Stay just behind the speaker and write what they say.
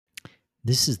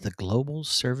This is the Global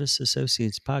Service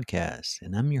Associates Podcast,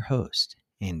 and I'm your host,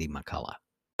 Andy McCullough.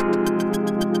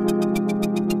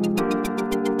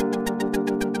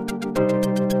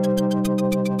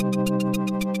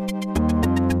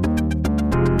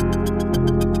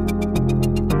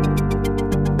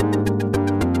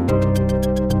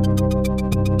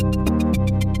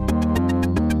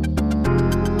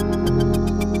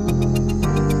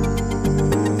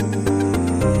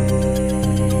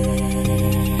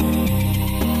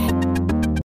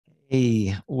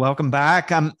 Hey, welcome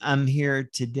back. I'm here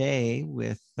today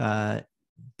with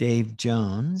Dave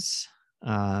Jones,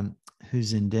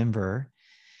 who's in Denver.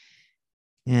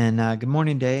 And good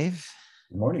morning, Dave.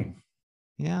 Good morning.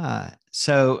 Yeah.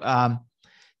 So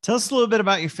tell us a little bit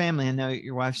about your family. I know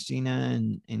your wife's Gina,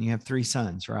 and you have three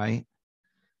sons, right?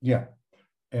 Yeah,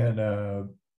 and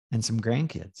some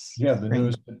grandkids. yeah, the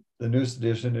newest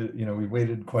addition. We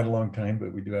waited quite a long time,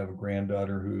 but we do have a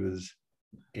granddaughter who is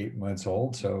 8 months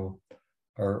old. So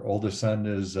our oldest son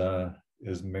is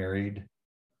married,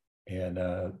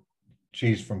 and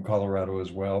she's from Colorado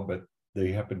as well, but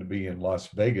they happen to be in Las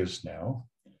Vegas now.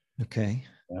 Okay.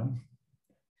 Yeah.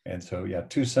 And so yeah,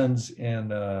 two sons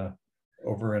in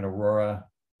over in Aurora,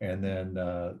 and then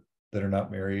that are not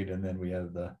married, and then we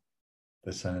have the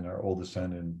son, our oldest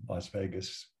son, in Las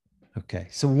Vegas. Okay.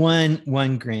 So one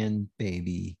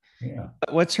grandbaby. Yeah.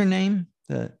 What's her name?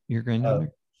 Your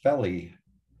granddaughter? Felly,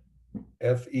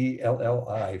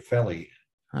 Felli, Felly.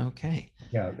 Okay.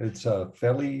 Yeah, it's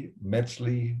Felly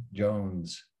Metzley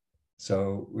Jones.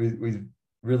 So we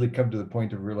really come to the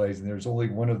point of realizing there's only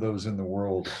one of those in the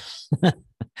world.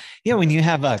 Yeah, when you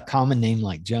have a common name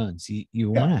like Jones, you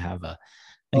want to have a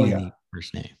unique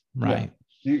first name, right?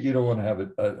 Yeah. You don't want to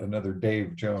have another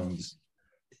Dave Jones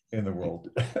in the world.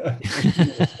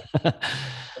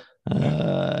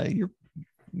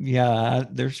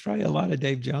 There's probably a lot of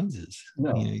Dave Joneses.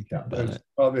 No, there's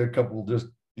probably a couple just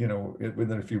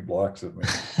within a few blocks of me.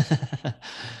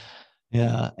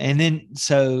 Yeah. And then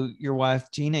so your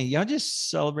wife Gina, y'all just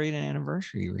celebrated an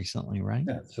anniversary recently, right?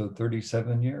 Yeah, so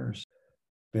 37 years.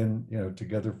 Been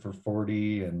together for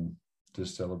 40 and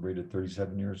just celebrated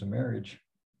 37 years of marriage.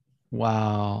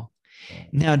 Wow.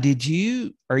 Now,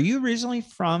 are you originally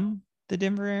from the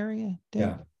Denver area, Dave?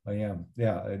 Yeah, I am.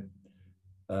 Yeah, I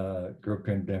grew up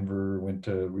in Denver, went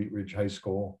to Wheat Ridge High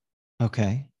School.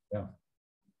 Okay. Yeah.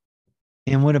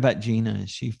 And what about Gina? Is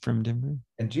she from Denver?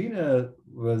 And Gina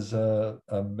was a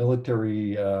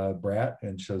military brat,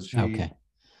 and so she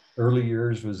early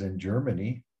years was in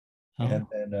Germany, and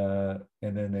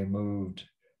then they moved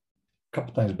a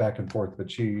couple times back and forth. But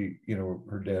she,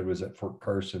 her dad was at Fort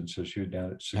Carson, so she was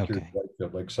down at Security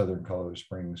Whitefield, like Southern Colorado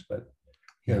Springs. But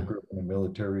grew up in a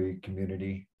military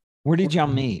community. Where did y'all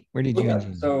meet? Where did you and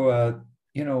Gina? So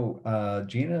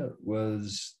Gina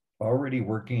was already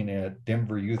working at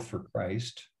Denver Youth for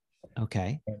Christ.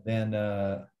 Okay. And then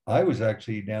I was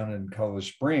actually down in Colorado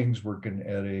Springs working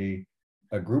at a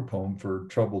group home for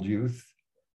troubled youth,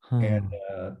 and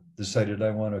decided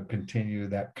I want to continue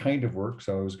that kind of work.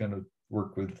 So I was going to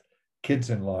work with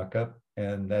kids in lockup,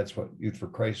 and that's what Youth for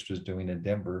Christ was doing in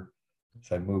Denver.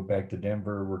 So I moved back to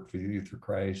Denver, worked for Youth for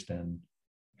Christ, and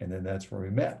then that's where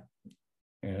we met.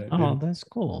 And that's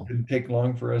cool. It didn't take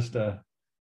long for us to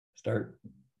start.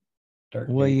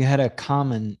 Well, you had a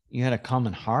common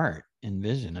heart and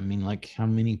vision. I mean, like, how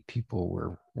many people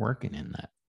were working in that?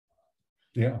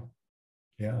 Yeah.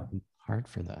 Hard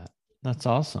for that. That's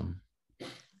awesome.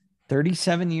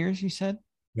 37 years, you said?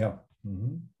 Yeah.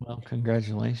 Mm-hmm. Well,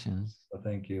 congratulations. Well,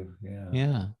 thank you.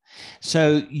 Yeah.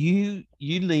 So you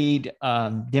lead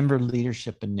Denver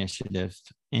Leadership Initiative,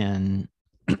 and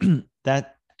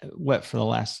that for the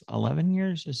last 11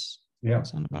 years is that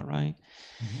sound about right?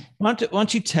 Mm-hmm. Why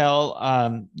don't you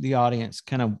tell the audience,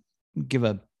 kind of give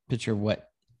a picture of what,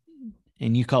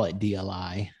 and you call it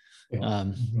DLI,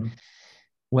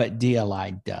 what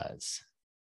DLI does.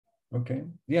 Okay.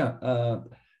 Yeah.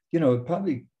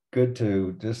 Probably good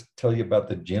to just tell you about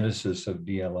the genesis of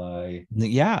DLI.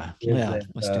 Yeah.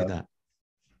 Let's do that.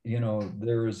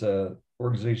 There is a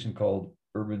organization called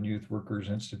Urban Youth Workers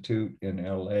Institute in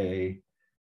LA,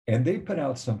 and they put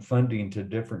out some funding to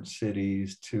different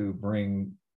cities to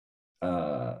bring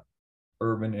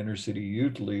urban inner city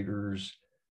youth leaders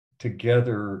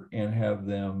together and have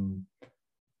them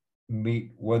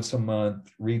meet once a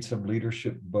month, read some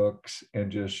leadership books,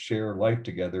 and just share life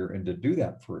together, and to do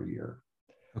that for a year.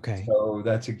 Okay. So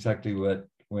that's exactly what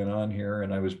went on here.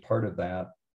 And I was part of that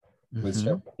with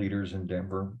several leaders in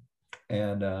Denver.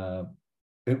 And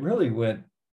it really went,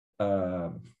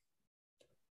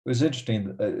 it was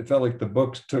interesting. It felt like the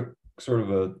books took sort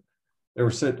of they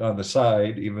were sitting on the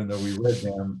side, even though we read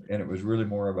them, and it was really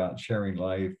more about sharing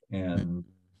life and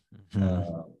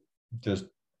uh, just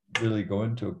really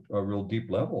going to a real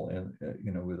deep level, and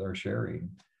with our sharing.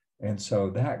 And so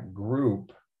that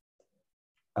group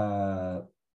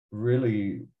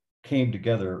really came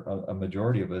together. A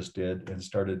majority of us did, and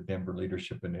started Denver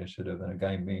Leadership Initiative. And a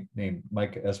guy named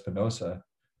Mike Espinosa,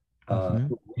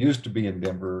 who used to be in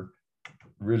Denver,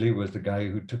 really was the guy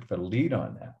who took the lead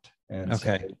on that. And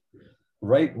so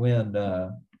right when I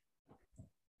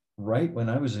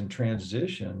was in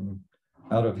transition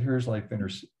out of Here's Life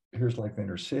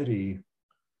Inner City,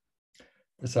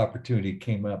 this opportunity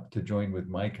came up to join with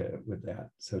Micah with that.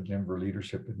 So Denver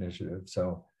Leadership Initiative.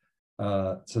 So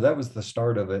that was the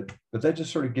start of it. But that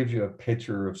just sort of gives you a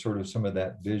picture of sort of some of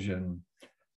that vision.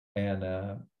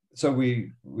 And so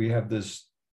we have this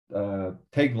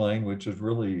tagline, which is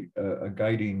really a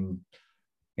guiding,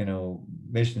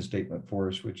 mission statement for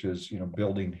us, which is,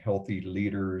 building healthy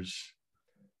leaders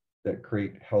that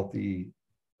create healthy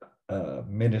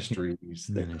ministries,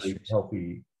 that create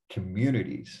healthy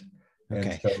communities.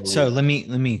 Okay. So let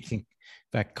me think,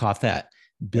 if I caught that,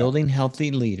 building healthy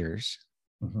leaders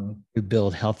who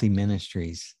build healthy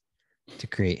ministries to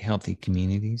create healthy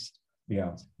communities.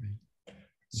 Yeah.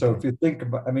 So if you think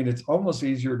about, it's almost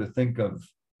easier to think of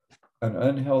an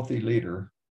unhealthy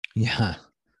leader. Yeah.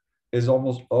 Is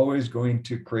almost always going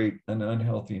to create an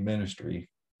unhealthy ministry.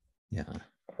 Yeah.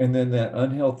 And then that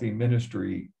unhealthy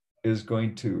ministry is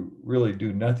going to really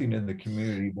do nothing in the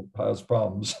community but cause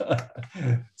problems.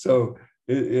 So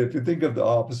if you think of the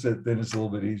opposite, then it's a little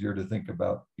bit easier to think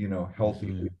about, healthy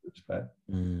leaders. But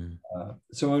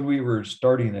so when we were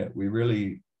starting it, we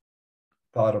really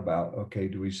thought about, okay,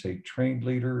 do we say trained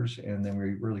leaders? And then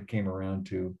we really came around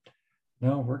to,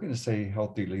 no, we're going to say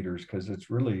healthy leaders, because it's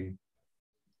really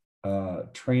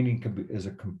training is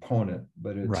a component,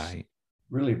 but it's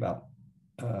really about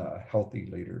healthy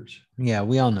leaders. Yeah,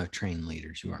 we all know trained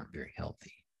leaders who aren't very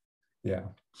healthy. Yeah.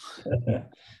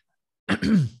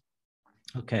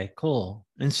 Okay, cool.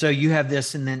 And so you have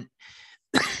this, and then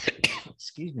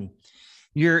excuse me,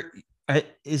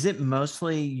 is it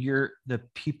mostly the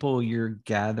people you're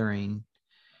gathering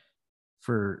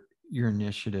for your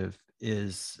initiative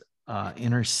is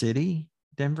inner city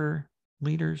Denver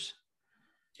leaders?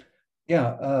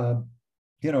 Yeah.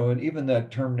 And even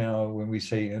that term now, when we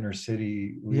say inner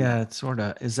city, it's sort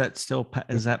of, is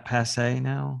that passe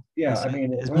now? Yeah.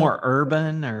 It's more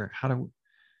urban, or how do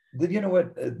you know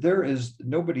what,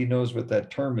 nobody knows what that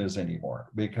term is anymore,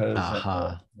 because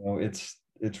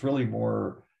it's really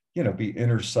more, be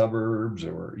inner suburbs,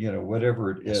 or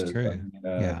whatever it is. That's true.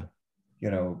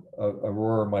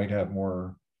 Aurora might have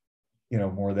more,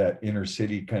 more that inner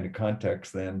city kind of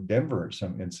context than Denver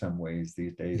in some ways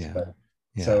these days.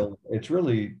 So it's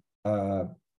really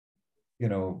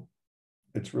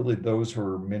it's really those who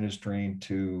are ministering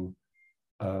to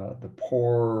the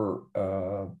poor,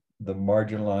 the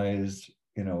marginalized,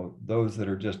 those that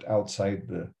are just outside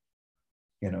the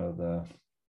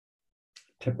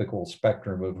typical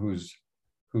spectrum of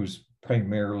who's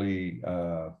primarily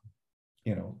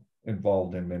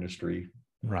involved in ministry.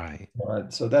 Right.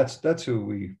 So that's who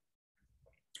we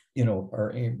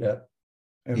are aimed at.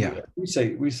 And we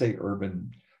say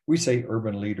urban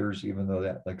leaders, even though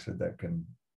that, like I said, that can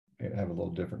have a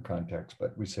little different context,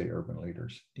 but we say urban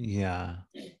leaders. Yeah.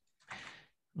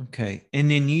 Okay. And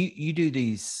then you do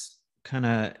these kind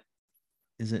of,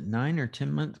 is it 9 or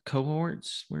 10 month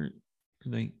cohorts where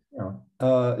they?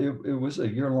 It was a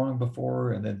year long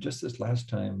before, and then just this last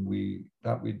time we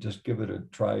thought we'd just give it a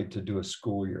try to do a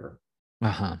school year.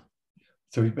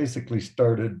 So we basically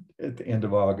started at the end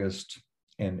of August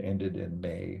and ended in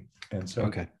May. And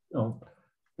so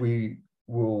we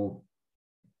will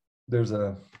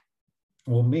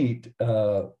we'll meet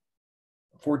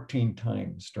 14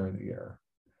 times during the year.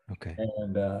 Okay.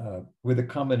 And with a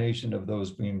combination of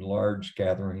those being large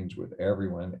gatherings with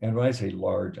everyone. And when I say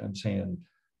large, I'm saying,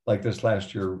 like this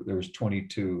last year, there was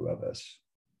 22 of us.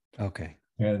 Okay.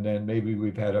 And then maybe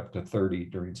we've had up to 30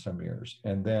 during some years.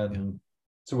 And then,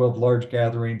 so we'll have large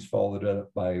gatherings followed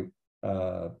up by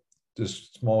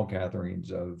just small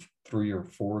gatherings of 3 or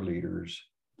 4 leaders.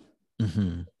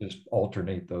 Just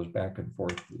alternate those back and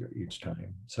forth each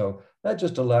time. So that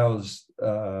just allows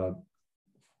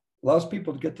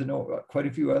people to get to know quite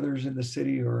a few others in the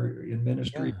city or in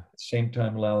ministry. At the same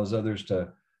time, allows others to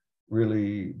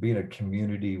really be in a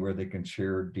community where they can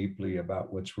share deeply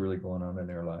about what's really going on in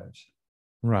their lives.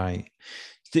 Right.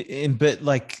 But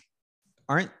like,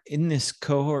 aren't in this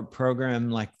cohort program,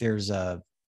 like there's an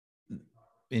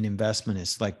investment,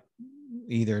 it's like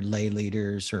either lay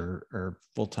leaders or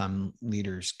full-time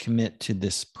leaders commit to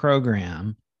this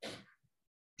program.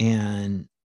 And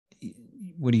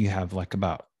what do you have, like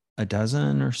about a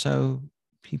dozen or so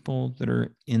people that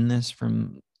are in this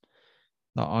from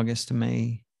the August to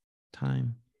May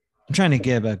time? I'm trying to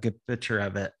give a good picture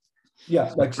of it. Yeah,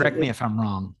 So like I correct said, me if I'm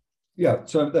wrong. yeah.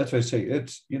 So that's what I say.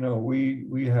 It's,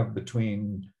 we have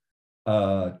between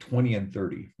 20 and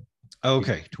 30.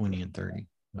 Okay, 20 and 30.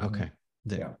 Mhm. Okay.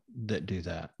 That Yeah. that do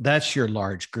that. That's your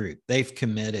large group. They've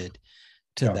committed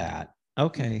to Yeah. that.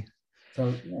 Okay.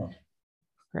 So yeah.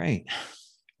 Great.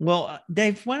 Well,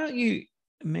 Dave, why don't you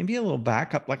maybe a little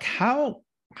backup? Like how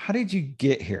did you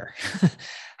get here?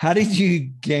 How did you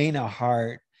gain a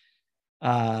heart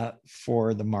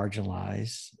for the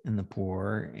marginalized and the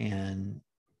poor, and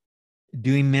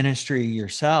doing ministry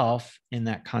yourself in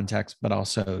that context, but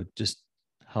also just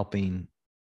helping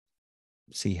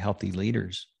see healthy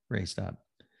leaders raised up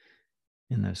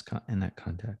in that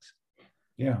context?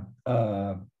 Yeah.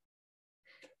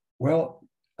 Well,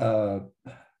 uh,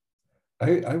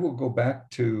 I will go back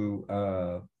to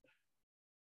I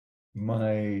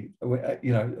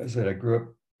said I grew up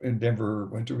in Denver,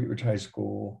 went to Wheat Ridge High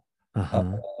School,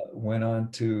 Uh-huh. went on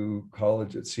to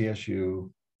college at CSU.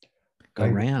 Go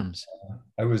Rams.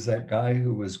 I was that guy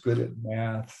who was good at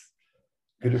math,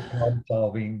 good at problem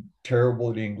solving,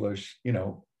 terrible at English,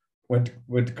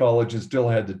 went to college and still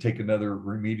had to take another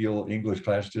remedial English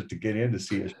class just to get into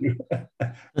CSU. But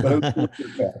I was good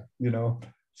at math.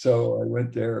 So I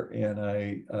went there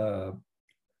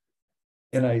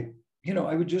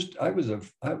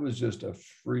I was just a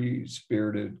free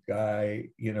spirited guy,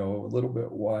 a little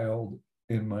bit wild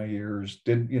in my years.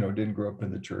 Didn't grow up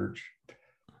in the church.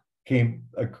 Became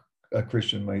a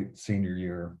Christian my senior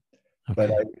year, but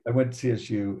Okay. I went to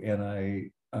CSU and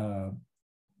I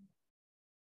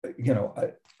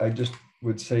just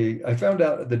would say I found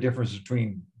out the difference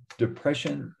between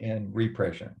depression and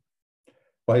repression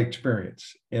by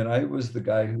experience. And I was the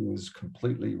guy who was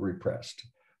completely repressed,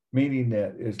 meaning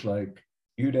that it's like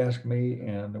you'd ask me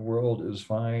and the world is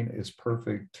fine, it's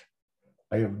perfect.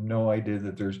 I have no idea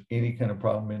that there's any kind of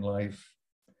problem in life.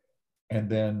 And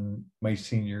then my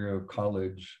senior year of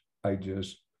college, I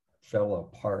just fell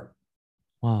apart,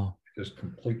 Wow. just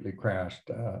completely crashed.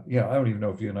 I don't even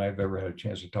know if you and I have ever had a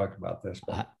chance to talk about this,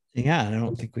 but Yeah, I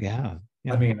don't think we have. I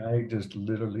Yeah. mean, I just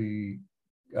literally,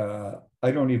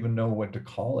 I don't even know what to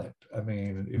call it. I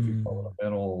mean, if you call it a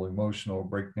mental, emotional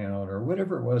breakdown or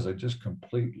whatever it was, I just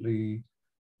completely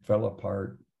fell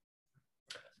apart.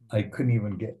 I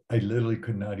literally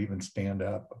could not even stand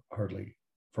up hardly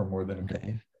for more than a couple of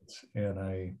minutes.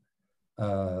 And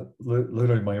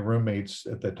literally my roommates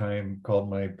at the time called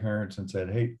my parents and said,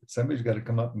 "Hey, somebody's got to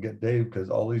come up and get Dave because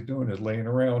all he's doing is laying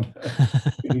around."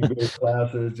 He go to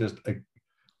classes,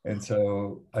 and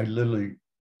so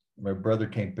my brother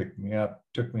came pick me up,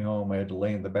 took me home. I had to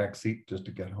lay in the back seat just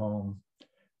to get home.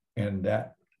 And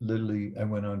that literally, I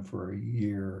went on for a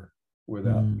year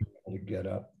without being able to get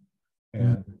up.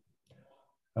 And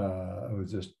I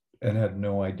was just, and had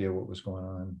no idea what was going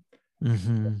on.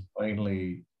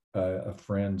 Finally, a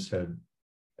friend said,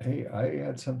 "Hey, I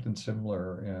had something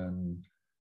similar." And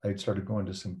I started going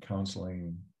to some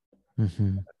counseling.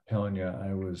 I'm telling you,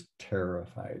 I was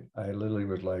terrified. I literally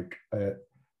was like, that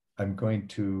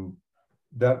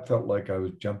felt like I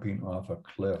was jumping off a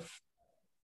cliff.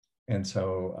 And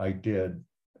so I did.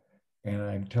 And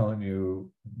I'm telling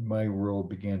you, my world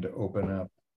began to open up.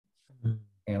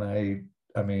 And I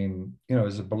mean,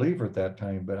 as a believer at that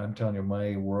time, but I'm telling you,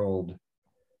 my world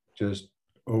just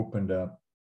opened up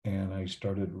and I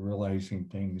started realizing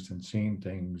things and seeing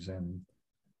things. And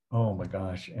oh my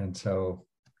gosh. And so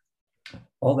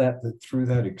all that through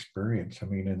that experience, I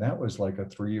mean, and that was like a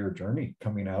 3-year journey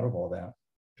coming out of all that.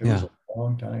 It was a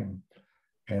long time.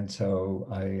 And so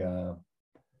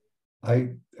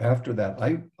after that,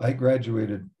 I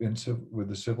graduated with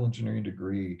a civil engineering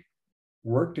degree,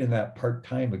 worked in that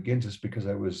part-time again, just because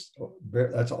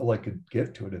that's all I could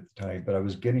give to it at the time, but I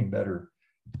was getting better.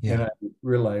 Yeah. And I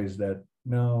realized that,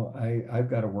 no,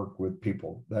 I've got to work with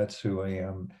people. That's who I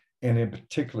am. And in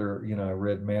particular, I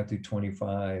read Matthew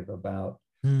 25 about,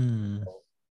 when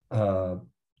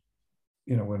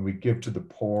we give to the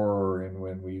poor and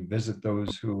when we visit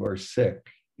those who are sick,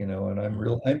 and I'm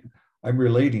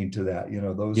relating to that,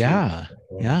 those. Yeah.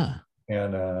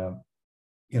 And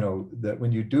that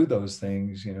when you do those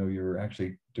things, you're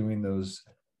actually doing those,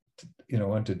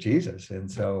 unto Jesus. And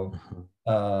so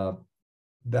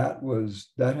that has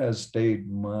that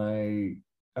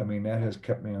has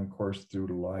kept me on course through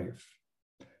life.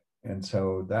 And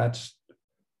so that's,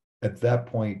 at that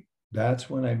point, that's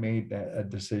when I made that a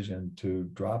decision to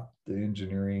drop the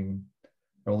engineering.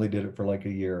 I only did it for like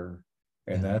a year.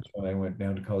 And Yeah. that's when I went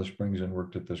down to Colorado Springs and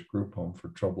worked at this group home for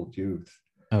troubled youth.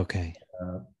 Okay.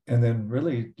 And then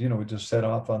really, we just set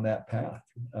off on that path.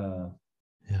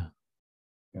 Yeah.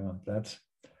 That's,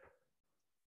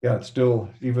 it's still,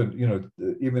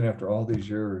 even after all these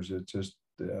years, it's just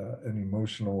an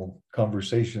emotional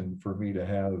conversation for me to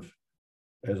have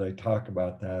as I talk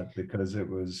about that, because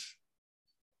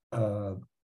uh,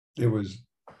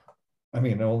 I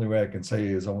mean, the only way I can say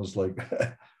is almost like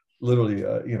literally,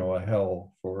 a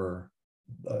hell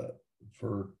uh,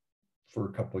 for, for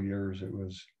a couple of years. It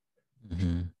was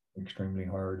extremely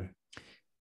hard.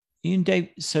 You and Dave,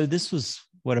 so this was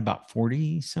what, about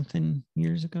 40 something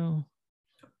years ago?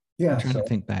 Yeah. I'm trying to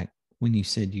think back when you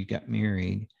said you got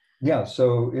married. Yeah.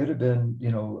 So it had been,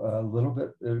 a little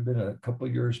bit, it had been a couple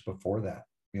of years before that,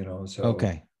 so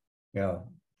Okay. yeah,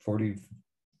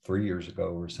 43 years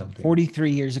ago or something.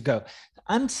 43 years ago.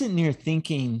 I'm sitting here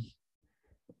thinking,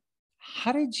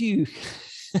 how did you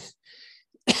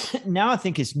now I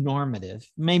think it's normative,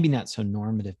 maybe not so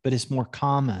normative, but it's more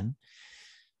common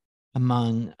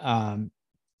among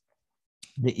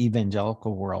the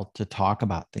evangelical world to talk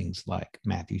about things like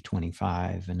Matthew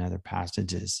 25 and other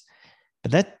passages.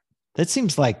 But that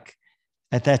seems like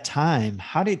at that time,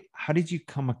 how did you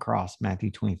come across Matthew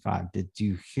 25? Did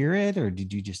you hear it, or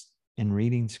did you just in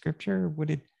reading scripture? What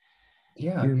did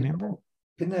you remember?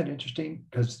 Isn't that interesting?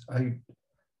 Because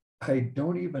I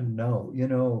don't even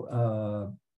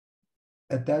know,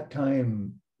 at that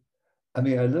time, I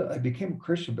mean, I became a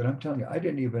Christian, but I'm telling you, I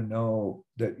didn't even know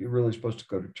that you're really supposed to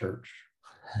go to church.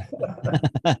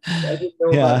 I didn't know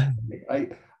about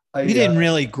it. You didn't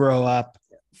really grow up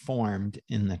formed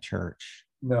in the church.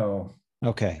 No.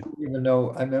 Okay. I didn't even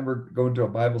know. I remember going to a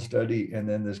Bible study, and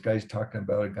then this guy's talking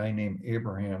about a guy named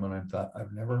Abraham, and I thought,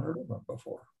 I've never heard of him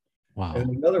before. Wow. And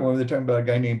another one, they're talking about a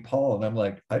guy named Paul, and I'm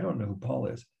like, I don't know who Paul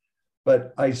is.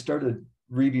 But I started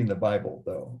reading the Bible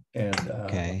though,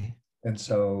 and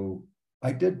so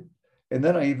I did, and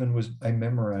then I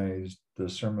memorized the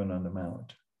Sermon on the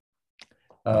Mount.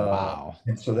 Wow.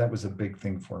 And so that was a big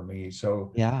thing for me.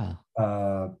 So yeah.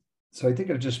 So I think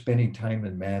I was just spending time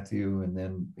in Matthew, and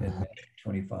then in Matthew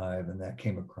 25, and that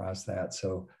came across that.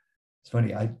 So it's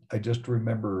funny. I just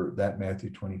remember that Matthew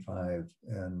 25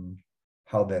 and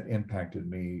how that impacted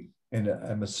me. And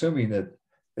I'm assuming that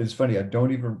it's funny. I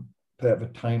don't even have a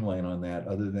timeline on that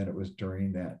other than it was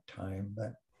during that time.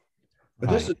 But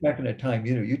this is back in a time,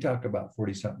 you talk about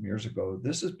 40 something years ago.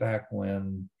 This is back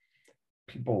when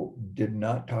people did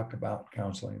not talk about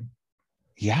counseling.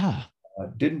 Yeah.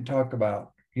 Didn't talk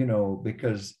about,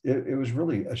 because it was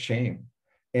really a shame.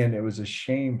 And it was a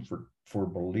shame for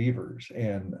believers.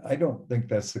 And I don't think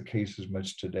that's the case as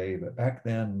much today. But back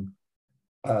then,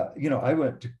 I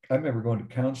remember going to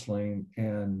counseling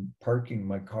and parking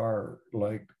my car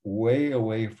like way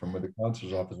away from where the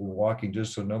counselor's office and walking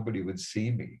just so nobody would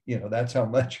see me. That's how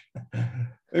much,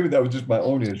 maybe that was just my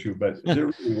own issue, but there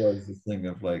really was this thing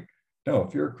of like, no,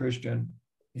 if you're a Christian,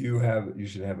 you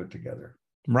should have it together.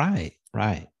 Right.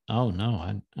 Oh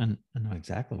no, I know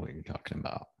exactly what you're talking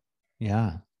about.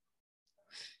 Yeah.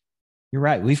 You're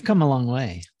right. We've come a long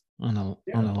way on a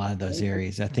lot of those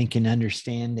areas. I think in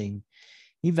understanding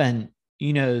even,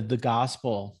 the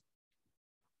gospel.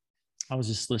 I was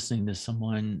just listening to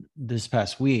someone this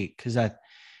past week because I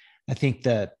think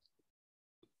that,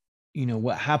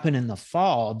 what happened in the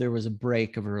fall, there was a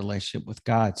break of a relationship with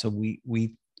God. So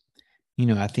we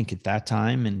I think at that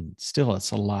time, and still it's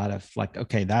a lot of like,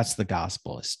 okay, that's the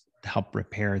gospel, is to help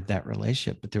repair that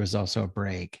relationship. But there was also a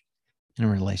break in a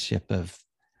relationship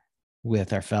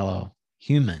with our fellow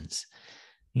humans,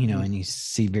 and you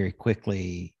see very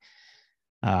quickly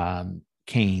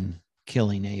Cain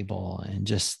killing Abel and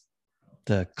just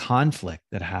the conflict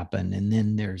that happened. And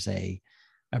then there's a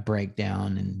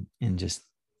breakdown and just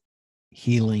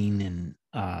healing and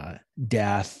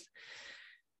death.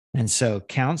 And so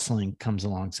counseling comes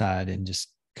alongside and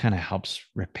just kind of helps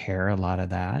repair a lot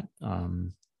of that.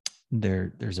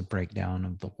 There's a breakdown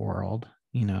of the world,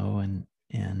 and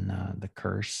the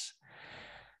curse.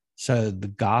 So the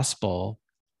gospel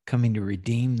coming to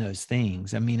redeem those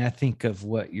things. I mean, I think of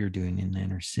what you're doing in the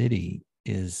inner city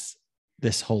is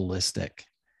this holistic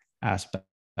aspect,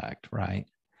 right?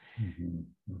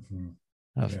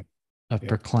 Of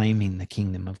proclaiming the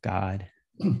kingdom of God.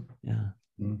 Yeah.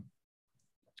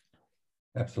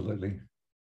 Absolutely.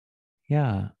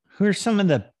 Yeah. Who are some of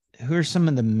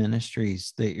the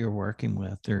ministries that you're working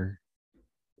with or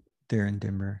there in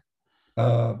Denver?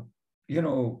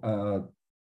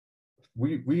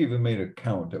 We even made a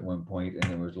count at one point,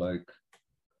 and it was like,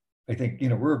 I think,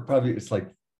 we're probably, it's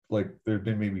like there've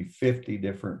been maybe 50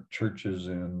 different churches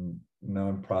and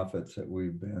nonprofits that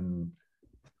we've been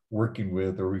working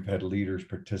with, or we've had leaders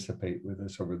participate with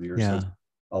us over the years. So Yeah. it's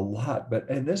a lot,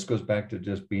 and this goes back to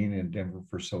just being in Denver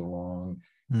for so long.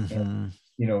 And,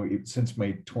 Mm-hmm. since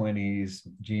my 20s,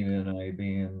 Gina and I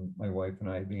being, my wife and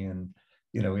I being,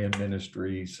 in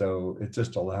ministry. So it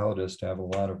just allowed us to have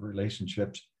a lot of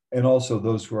relationships. And also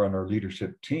those who are on our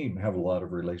leadership team have a lot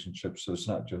of relationships. So it's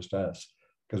not just us,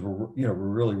 because we're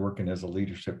really working as a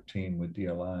leadership team with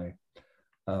DLI.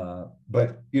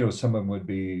 But some of them would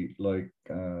be like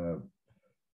the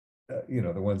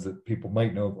ones that people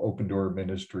might know of: Open Door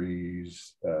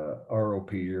Ministries,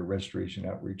 ROP, or Restoration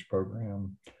Outreach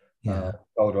Program, Yeah.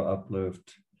 Auto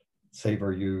Uplift, Save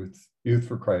Our Youth, Youth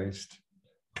for Christ,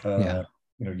 Yeah.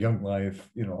 Young Life,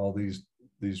 all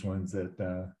these ones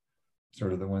that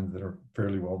sort of the ones that are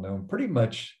fairly well known. Pretty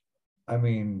much, I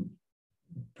mean,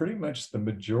 pretty much the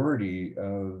majority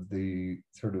of the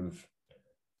sort of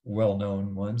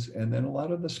well-known ones, and then a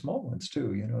lot of the small ones too,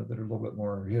 that are a little bit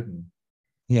more hidden.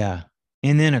 Yeah.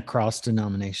 And then across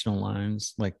denominational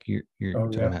lines, like you're Oh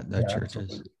talking yeah, about the yeah, churches.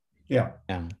 absolutely. Yeah.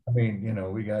 Yeah. I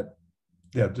mean, we got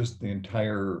just the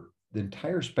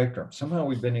entire spectrum. Somehow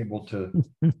we've been able to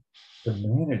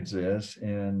manage this,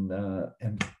 and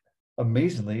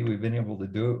amazingly, we've been able to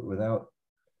do it without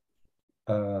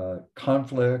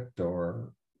conflict,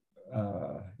 or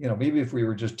maybe if we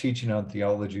were just teaching on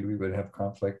theology, we would have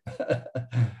conflict.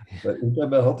 But in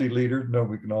terms of healthy leaders, no,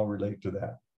 we can all relate to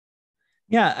that.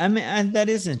 Yeah. I mean, that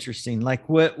is interesting. Like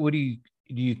what do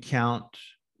you count,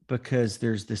 because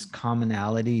there's this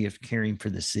commonality of caring for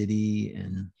the city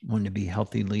and wanting to be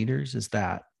healthy leaders? Is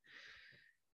that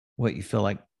what you feel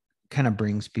like kind of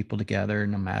brings people together,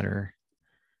 no matter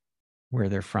where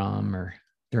they're from or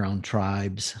their own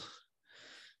tribes?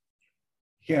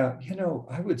 Yeah,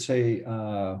 I would say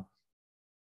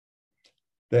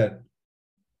that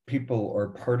people are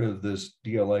part of this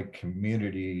DLI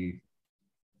community.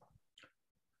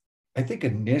 I think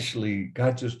initially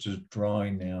God just is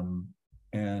drawing them,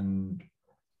 and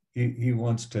he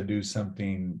wants to do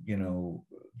something,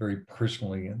 very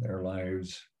personally in their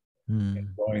lives,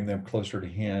 drawing them closer to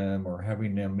him, or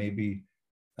having them maybe,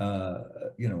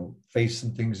 face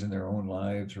some things in their own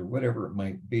lives, or whatever it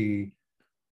might be.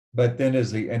 But then as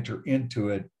they enter into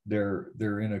it, they're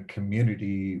in a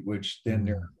community, which then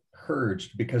they're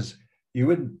encouraged, because you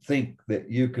wouldn't think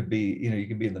that you could be, you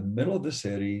can be in the middle of the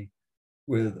city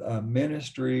with a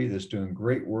ministry that's doing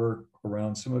great work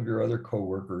around some of your other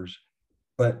coworkers,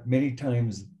 but many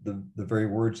times the very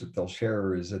words that they'll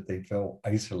share is that they felt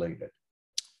isolated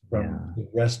from the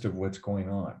rest of what's going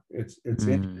on. It's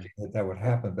interesting that would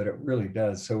happen, but it really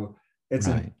does. So it's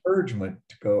an Right. encouragement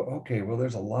to go, okay, well,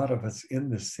 there's a lot of us in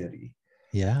the city.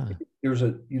 Yeah.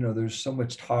 There's so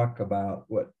much talk about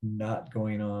what not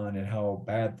going on and how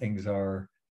bad things are.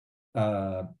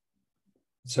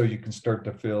 So you can start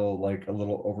to feel like a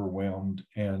little overwhelmed.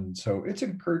 And so it's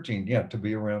encouraging, to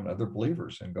be around other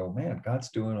believers and go, man, God's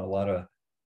doing a lot of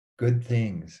good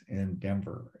things in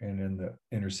Denver and in the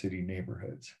inner city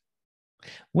neighborhoods.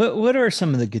 What are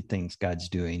some of the good things God's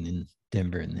doing in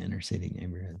Denver and the inner city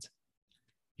neighborhoods?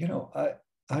 I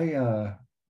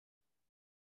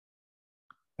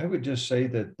I would just say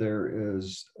that there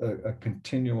is a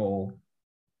continual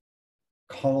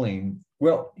calling.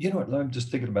 Well, I'm just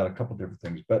thinking about a couple different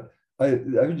things, but I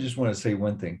just want to say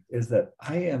one thing is that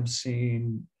I am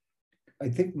seeing, I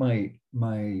think my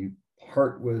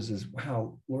heart is,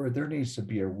 wow, Lord, there needs to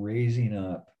be a raising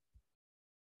up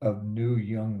of new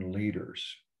young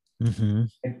leaders, and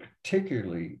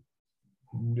particularly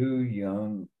new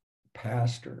young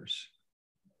pastors.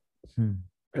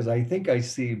 Because I think I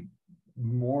see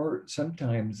more,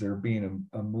 sometimes there being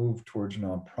a move towards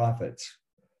nonprofits,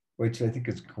 which I think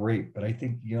is great, but I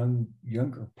think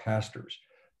younger pastors.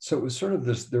 So it was sort of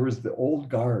this, there was the old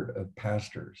guard of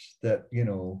pastors that,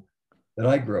 that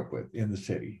I grew up with in the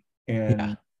city.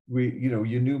 And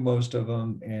you knew most of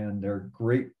them, and they're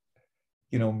great,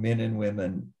 men and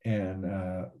women. And,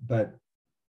 but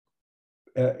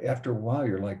after a while,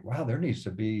 you're like, wow, there needs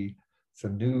to be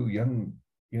some new young,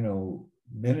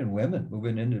 men and women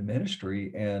moving into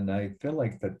ministry. And I feel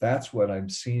like that's what I'm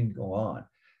seeing go on.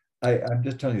 I'm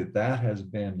just telling you, that has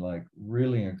been like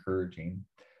really encouraging.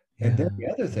 And then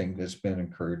the other thing that's been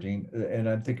encouraging, and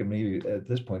I'm thinking maybe at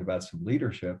this point about some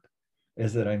leadership,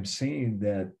 is that I'm seeing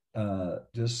that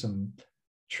just some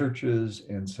churches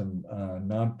and some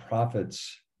nonprofits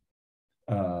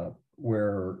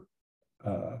where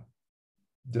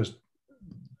just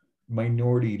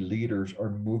minority leaders are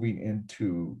moving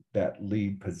into that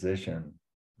lead position.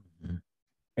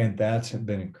 And that's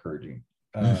been encouraging.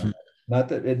 Mm-hmm. Not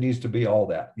that it needs to be all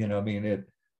that, you know, I mean,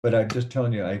 but I'm just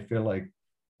telling you, I feel like,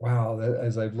 wow,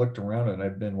 as I've looked around and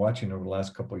I've been watching over the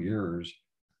last couple of years,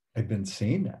 I've been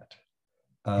seeing that,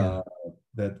 Yeah. uh,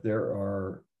 that there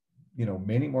are, you know,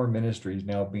 many more ministries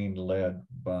now being led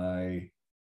by,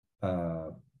 uh,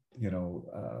 you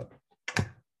know,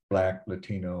 Black,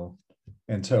 Latino.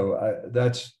 And so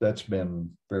that's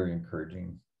been very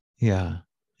encouraging. Yeah.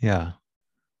 Yeah.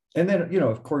 And then, you know,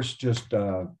 of course, just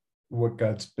what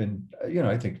God's been, you know,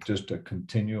 I think just a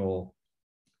continual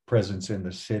presence in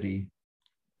the city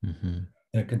Mm-hmm.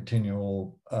 and a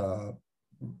continual,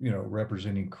 you know,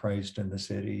 representing Christ in the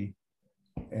city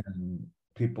and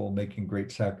people making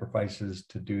great sacrifices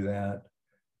to do that.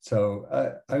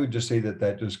 So I would just say that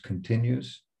that just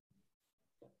continues,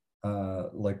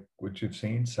 like what you've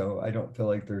seen. So I don't feel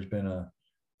like there's been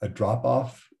a drop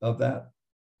off of that.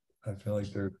 I feel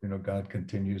like there, you know, God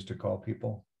continues to call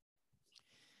people.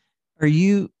 Are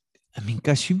you, I mean,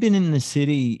 gosh, you've been in the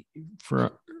city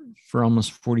for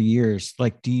almost 40 years.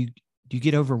 Like, do you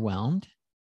get overwhelmed?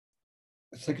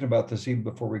 I was thinking about this even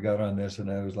before we got on this,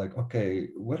 and I was like, okay,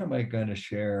 what am I going to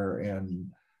share?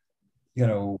 And, you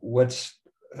know, what's,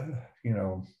 you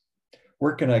know,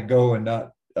 where can I go and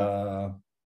not, I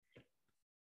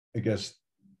guess,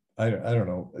 I don't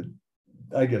know.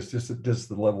 I guess just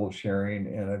the level of sharing,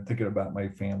 and I'm thinking about my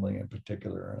family in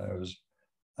particular, and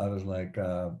I was like,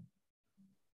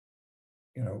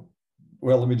 you know,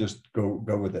 well, let me just go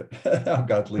with it. How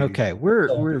God's leading. Okay, So,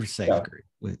 we're a safe yeah. group.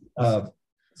 With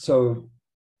So,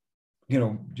 you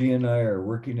know, G and I are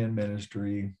working in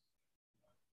ministry.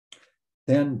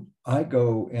 Then I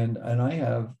go and I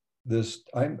have this.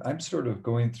 I'm sort of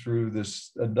going through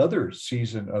this another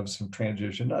season of some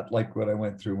transition, not like what I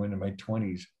went through when in my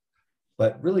 20s,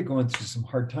 but really going through some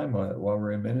hard time while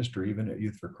we're in ministry, even at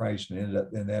Youth for Christ, and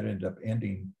that ended up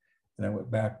ending. And I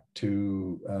went back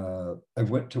to I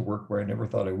went to work where I never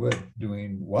thought I would,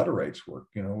 doing water rights work,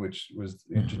 you know, which was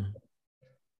interesting. Mhm.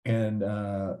 And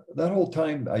that whole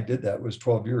time I did that was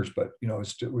 12 years, but you know,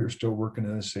 we were still working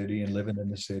in the city and living in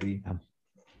the city, Yeah.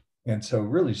 and so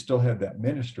really still had that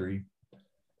ministry.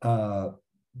 Uh,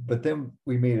 but then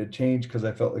we made a change because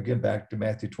I felt again back to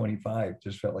Matthew 25,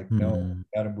 just felt like, no, Mhm.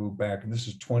 got to move back. And this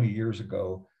is 20 years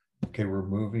ago. Okay, we're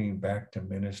moving back to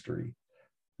ministry.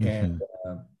 And Mhm.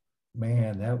 uh,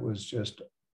 man, that was just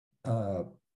uh,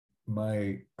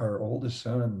 our oldest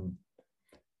son.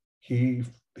 He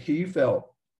he felt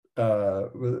uh,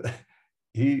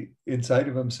 he inside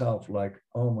of himself like,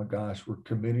 oh my gosh, we're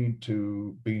committing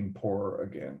to being poor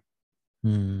again.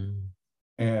 Mhm.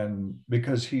 And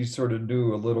because he sort of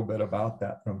knew a little bit about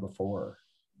that from before,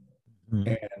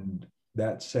 Mhm. and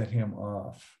that set him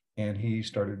off, and he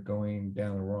started going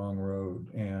down the wrong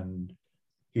road, and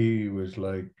he was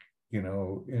like, you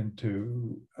know,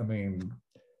 into, I mean,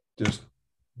 just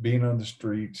being on the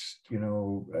streets, you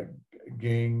know,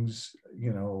 gangs,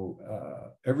 you know,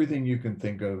 everything you can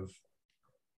think of,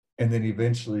 and then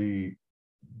eventually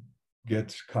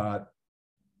gets caught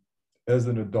as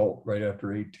an adult right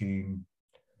after 18,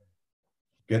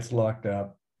 gets locked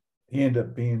up. He ended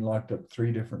up being locked up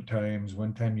 3 different times,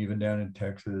 one time even down in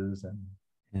Texas. And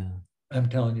Yeah. I'm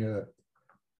telling you,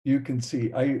 you can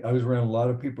see, I was around a lot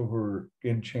of people who were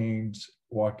in chains,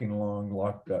 walking along,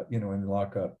 locked up, you know, in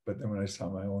lockup. But then when I saw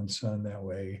my own son that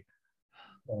way,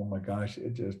 oh my gosh,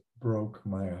 it just broke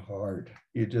my heart.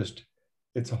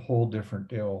 It's a whole different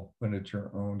deal when it's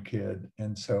your own kid.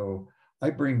 And so I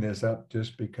bring this up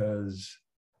just because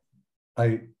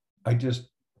I I just,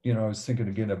 you know, I was thinking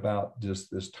again about just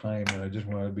this time, and I just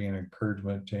want to be an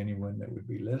encouragement to anyone that would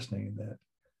be listening that,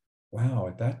 wow,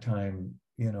 at that time,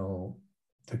 you know,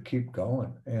 to keep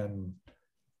going and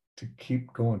to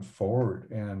keep going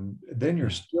forward. And then you're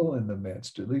Yeah. still in the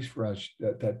midst, at least for us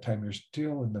at that time, you're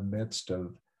still in the midst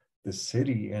of the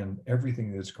city and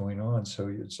everything that's going on. So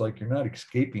it's like you're not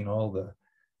escaping all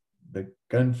the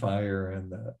gunfire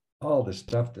and all the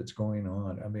stuff that's going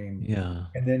on. I mean, Yeah.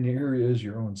 and then here is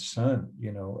your own son,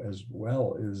 you know, as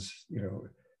well as, you know,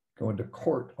 going to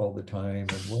court all the time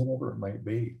and whatever it might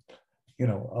be. You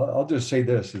know, I'll just say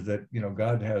this is that, you know,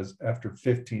 God has, after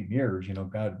 15 years, you know,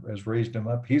 God has raised him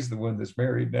up. He's the one that's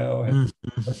married now, has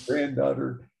a Mhm.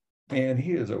 granddaughter, and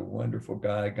he is a wonderful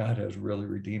guy. God has really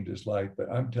redeemed his life.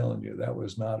 But I'm telling you, that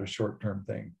was not a short-term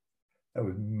thing. That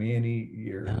was many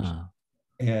years Yeah.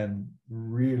 and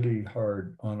really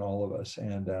hard on all of us.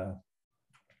 And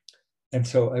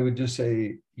so I would just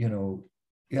say, you know,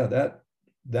 yeah,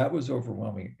 that was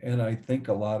overwhelming. And I think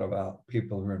a lot about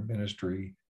people who are in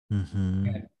ministry,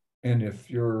 Mhm. and and if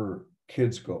your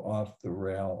kids go off the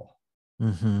rail,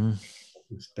 Mhm.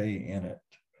 stay in it.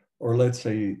 or let's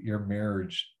say your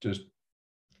marriage just,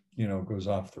 goes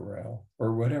off the rail,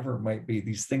 or whatever it might be,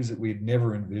 these things that we'd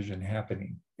never envisioned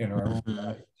happening in our own Mm-hmm.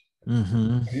 lives.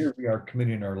 Mm-hmm. Here we are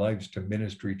committing our lives to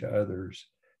ministry to others,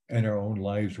 and our own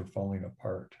lives are falling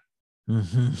apart.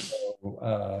 Mm-hmm.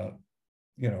 So,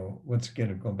 once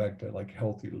again, going back to like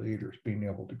healthy leaders, being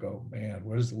able to go, man,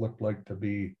 what does it look like to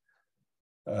be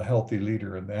a healthy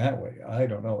leader in that way? I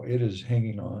don't know. It is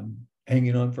hanging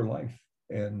on for life.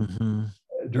 And Mm-hmm.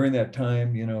 during that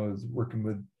time, I was working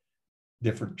with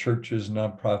different churches,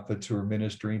 nonprofits who are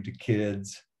ministering to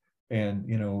kids, and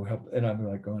help. And I'm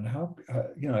like going, how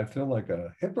I feel like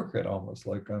a hypocrite, almost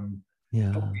like I'm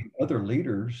Yeah. helping other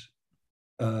leaders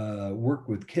work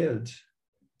with kids,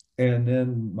 and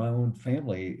then my own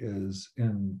family is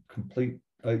in complete.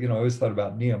 I always thought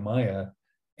about Nehemiah,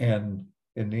 and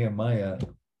in Nehemiah,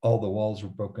 all the walls were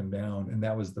broken down, and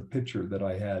that was the picture that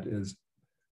I had. Is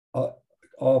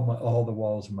all the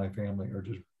walls of my family are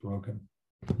just broken.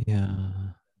 Yeah.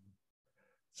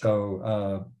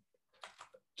 So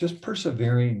just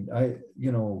persevering,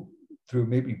 through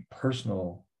maybe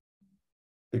personal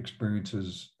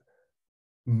experiences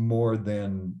more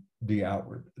than the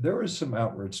outward. There was some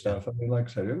outward stuff. I mean, like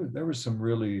I said, there was some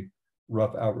really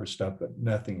rough outward stuff, but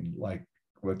nothing like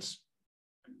what's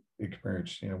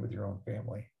experienced, with your own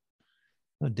family.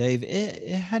 Well, Dave, it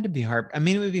had to be hard. I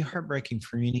mean, it would be heartbreaking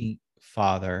for any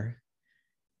father,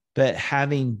 but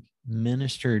having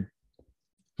ministered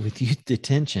with youth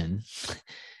detention,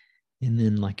 and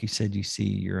then, like you said, you see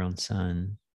your own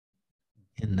son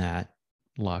in that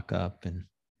lockup, and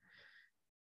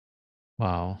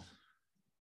wow.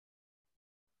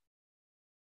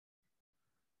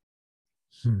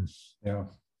 Yeah,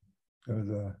 it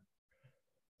was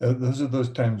those are those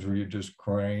times where you're just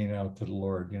crying out to the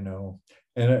Lord,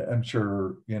 And I'm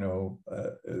sure,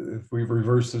 if we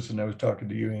reverse this and I was talking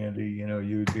to you, Andy,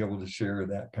 you'd be able to share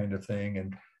that kind of thing.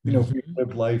 And, if we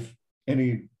live life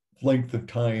any length of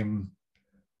time,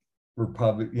 we're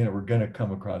probably, we're going to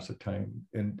come across a time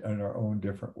in our own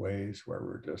different ways where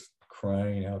we're just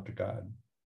crying out to God.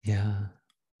 Yeah.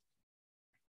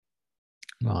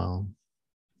 Wow.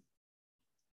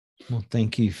 Well,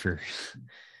 thank you for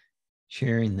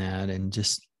sharing that. And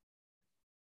just,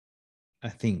 I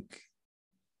think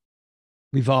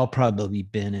we've all probably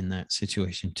been in that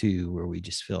situation too, where we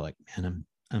just feel like, man,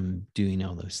 I'm doing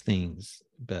all those things,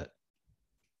 but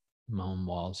my own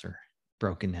walls are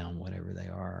broken down, whatever they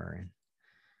are.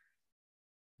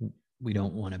 And we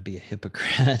don't want to be a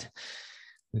hypocrite.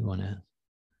 We want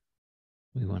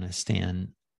to stand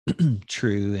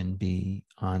true and be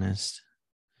honest.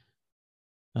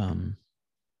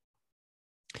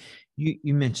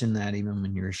 You mentioned that even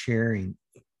when you were sharing,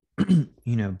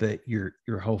 but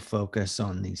your whole focus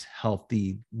on these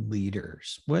healthy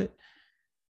leaders. What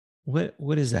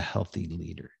is a healthy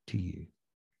leader to you?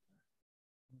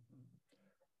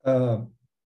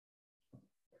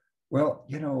 Well,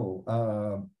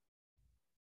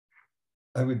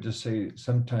 I would just say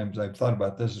sometimes I've thought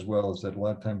about this as well, is that a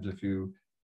lot of times if you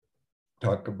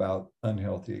talk about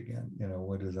unhealthy again,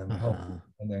 what is unhealthy,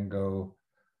 and then go,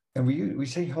 and we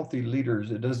say healthy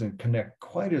leaders, it doesn't connect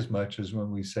quite as much as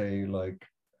when we say like,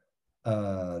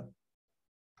 wow,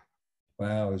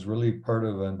 is really part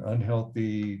of an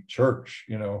unhealthy church,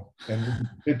 and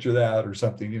picture that or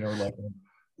something, like,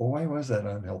 well, why was that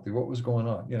unhealthy? What was going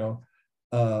on,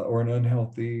 or an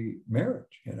unhealthy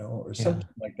marriage, or something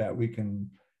like that. We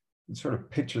can sort of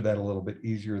picture that a little bit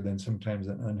easier than sometimes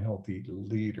an unhealthy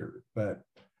leader. But,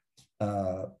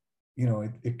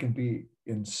 it can be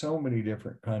in so many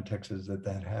different contexts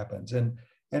that happens. And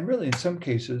really, in some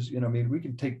cases, we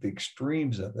can take the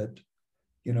extremes of it.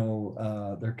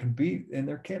 There can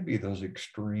be those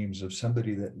extremes of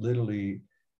somebody that literally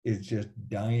is just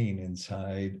dying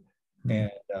inside. Mm-hmm.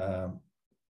 And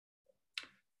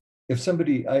if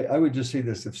somebody, I would just say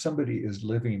this, if somebody is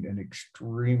living an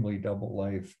extremely double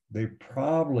life, they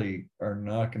probably are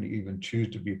not going to even choose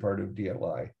to be part of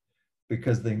DLI,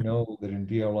 because they know that in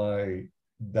DLI,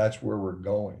 that's where we're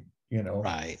going,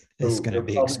 Right. It's going to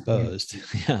be exposed.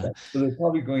 Yeah. So they're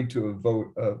probably going to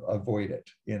avoid it,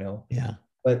 Yeah.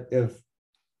 But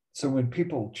when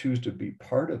people choose to be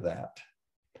part of that,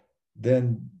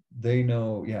 then they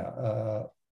know,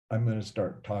 I'm going to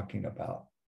start talking about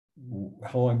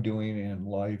how I'm doing in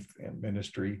life and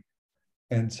ministry.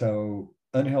 And so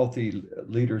unhealthy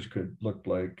leaders could look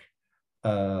like,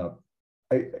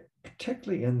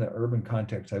 particularly in the urban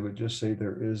context, I would just say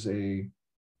there is a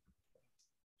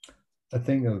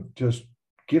thing of just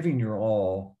giving your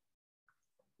all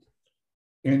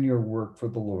in your work for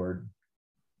the Lord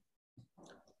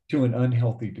to an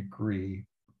unhealthy degree,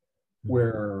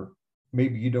 where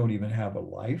maybe you don't even have a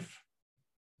life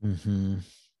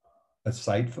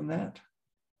aside from that.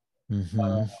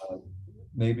 Uh,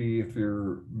 maybe if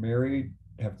you're married,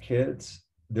 have kids,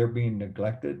 they're being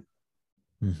neglected.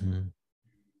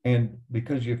 And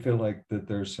because you feel like that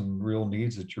there's some real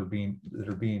needs that are being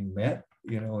met,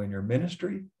 in your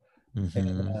ministry.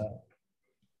 And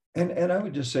I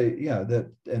would just say, yeah,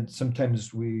 that, and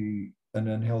sometimes an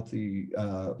unhealthy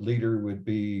leader would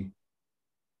be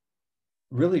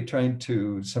really trying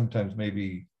to sometimes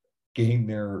maybe gain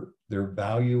their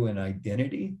value and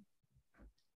identity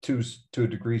to a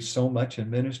degree so much in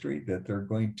ministry that they're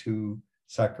going to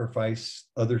sacrifice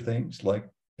other things like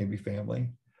maybe family.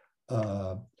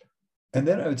 And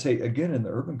then I would say, again, in the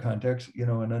urban context,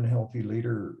 an unhealthy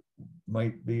leader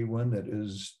might be one that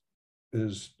is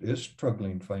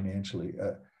struggling financially.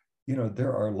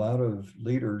 There are a lot of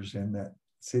leaders in that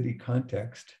city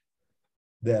context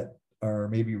that are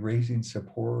maybe raising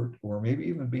support or maybe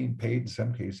even being paid in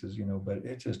some cases, but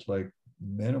it's just like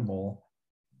minimal.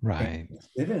 Right.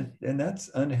 And that's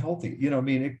unhealthy. It can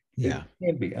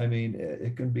be.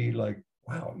 It can be like,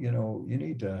 wow, you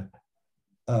need to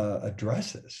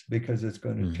address this because it's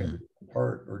going to tear you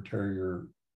apart or tear your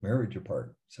marriage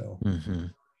apart. So.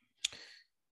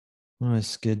 Well,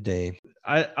 it's good, Dave.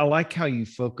 I like how you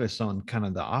focus on kind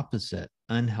of the opposite,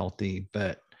 unhealthy,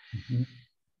 but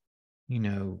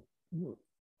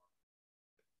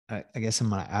I guess I'm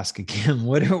going to ask again,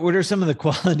 what are some of the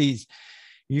qualities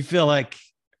you feel like,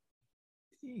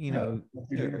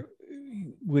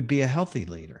 would be a healthy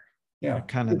leader? Yeah.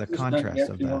 Kind of the contrast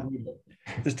of that.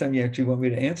 This time you actually want me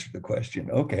to answer the question.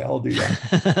 Okay, I'll do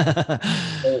that.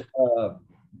 So,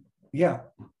 yeah.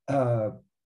 I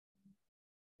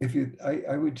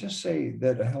would just say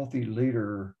that a healthy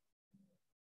leader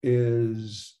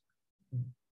is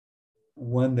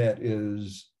one that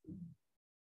is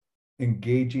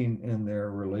engaging in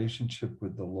their relationship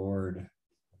with the Lord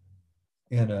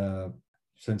in a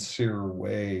sincere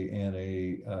way and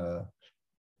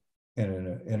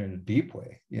in a deep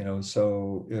way,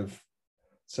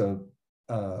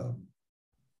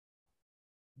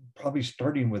 probably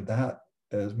starting with that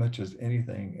as much as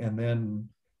anything, and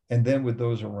then with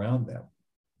those around them,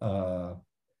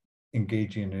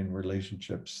 engaging in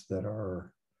relationships that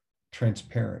are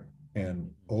transparent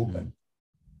and open.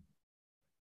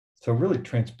 So really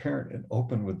transparent and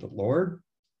open with the Lord,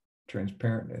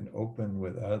 transparent and open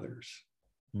with others.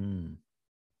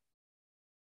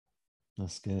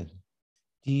 That's good.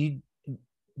 Do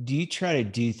you try to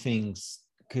do things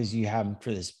because you have them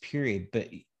for this period, but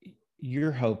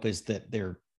your hope is that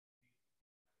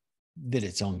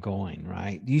it's ongoing,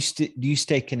 right? Do you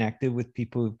stay connected with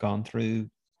people who've gone through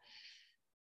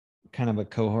kind of a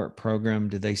cohort program?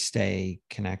 Do they stay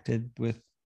connected with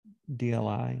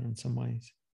DLI in some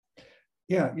ways?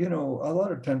 Yeah, a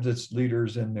lot of times it's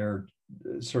leaders and their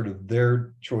sort of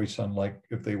their choice on like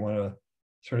if they want to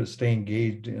sort of stay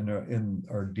engaged in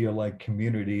our DLI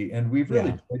community. And we've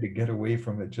really tried to get away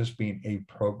from it just being a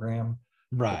program,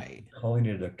 right? Calling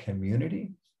it a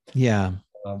community. Yeah.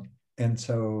 And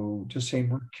so just saying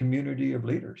we're a community of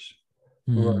leaders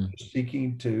who are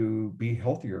seeking to be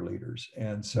healthier leaders.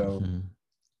 And so,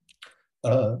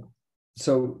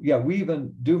 yeah, we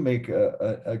even do make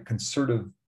a concerted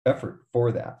effort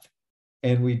for that.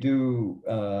 And we do,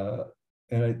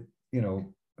 and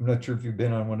I'm not sure if you've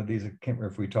been on one of these, I can't remember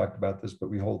if we talked about this, but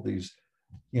we hold these,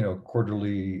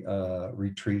 quarterly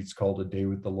retreats called A Day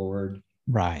with the Lord.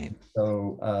 Right.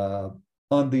 So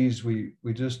on these, we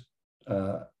just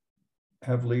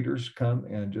have leaders come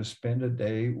and just spend a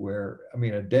day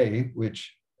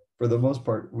which for the most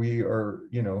part, we are,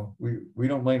 we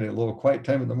don't mind a little quiet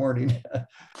time in the morning, but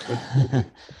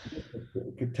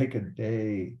it could take a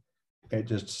day and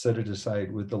just set it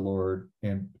aside with the Lord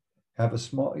and have a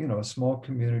small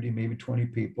community, maybe 20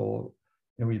 people.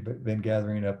 And we've been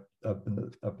gathering up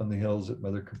in the hills at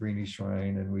Mother Cabrini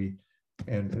Shrine,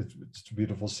 and it's a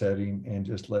beautiful setting, and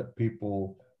just let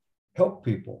people help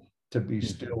people to be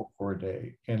still for a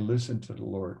day and listen to the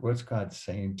Lord. What's God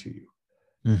saying to you?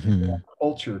 In our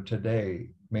culture today,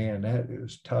 man, that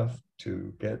is tough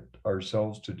to get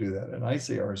ourselves to do that. And I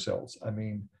say ourselves,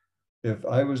 if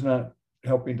I was not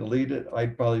helping to lead it,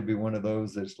 I'd probably be one of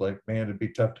those that's like, man, it'd be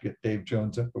tough to get Dave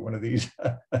Jones up at one of these.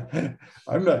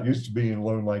 I'm not used to being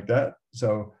alone like that.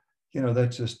 So,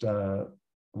 that's just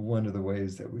one of the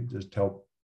ways that we just help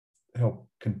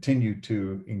continue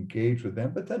to engage with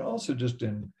them, but then also just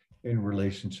in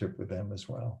relationship with them as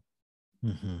well,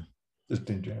 just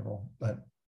in general. But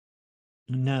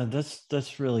no,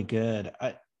 that's really good.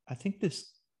 I think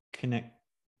this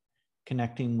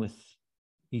connecting with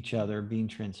each other, being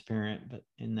transparent, but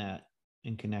in that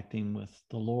and connecting with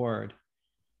the Lord.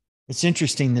 It's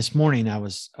interesting. This morning I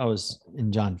was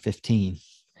in John 15,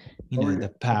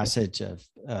 the passage of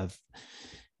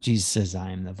Jesus says,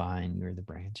 I am the vine, you're the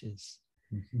branches.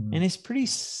 Mm-hmm. And it's pretty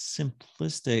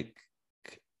simplistic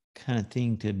kind of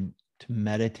thing to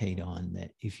meditate on,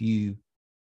 that if you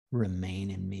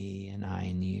remain in me and I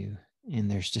in you, and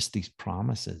there's just these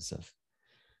promises of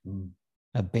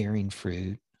bearing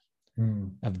fruit,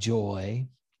 of joy,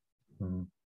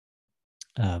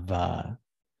 of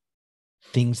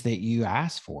things that you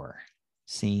ask for,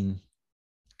 seeing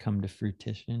come to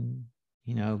fruition,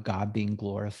 God being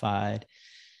glorified.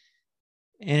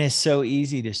 And it's so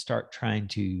easy to start trying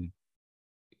to,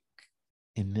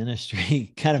 in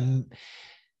ministry, kind of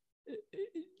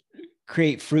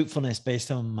create fruitfulness based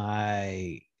on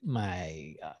my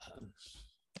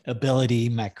ability,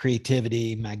 my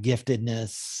creativity, my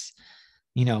giftedness,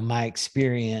 my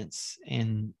experience,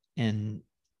 and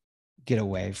get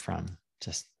away from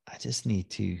I just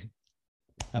need to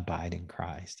abide in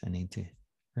Christ. I need to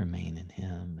remain in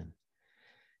him.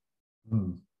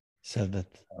 And so that.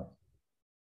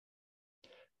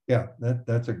 Yeah,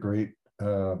 that's a great,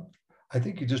 I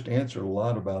think you just answered a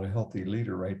lot about a healthy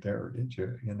leader right there, didn't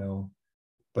you?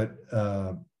 But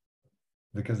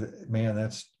because, man,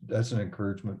 that's an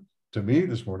encouragement to me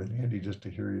this morning, Andy, just to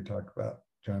hear you talk about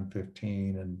John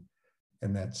 15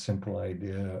 and that simple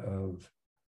idea of,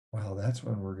 wow, that's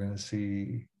when we're going to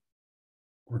see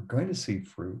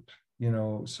fruit,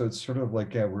 so it's sort of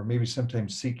like, we're maybe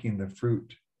sometimes seeking the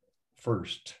fruit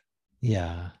first.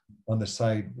 Yeah. On the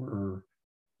side, we're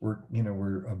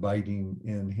abiding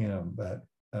in him, but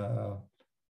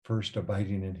first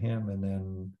abiding in him, and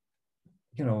then,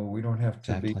 we don't have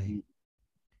to be,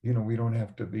 we don't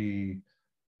have to be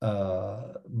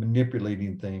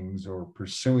manipulating things or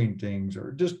pursuing things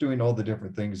or just doing all the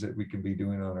different things that we can be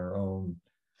doing on our own,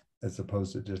 as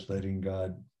opposed to just letting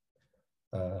God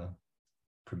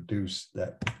produce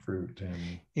that fruit.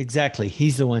 And exactly,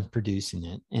 he's the one producing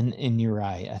it. And you're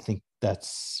right. I think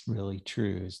that's really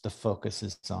true, is the focus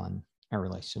is on our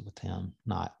relationship with him,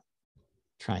 not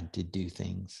trying to do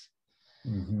things.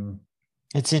 Mm-hmm.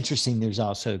 It's interesting. There's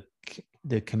also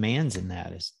the commands in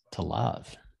that is to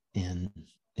love, and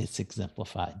it's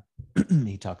exemplified.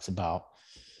 He talks about,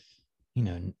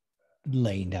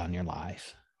 laying down your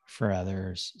life for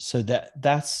others. So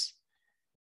that's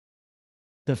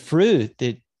the fruit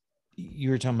that you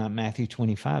were talking about, Matthew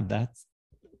 25, that's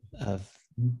of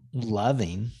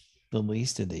loving the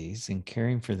least of these and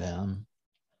caring for them.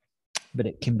 But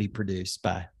it can be produced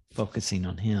by focusing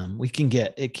on him.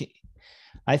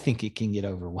 I think it can get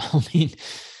overwhelming,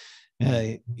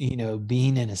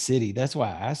 being in a city. That's why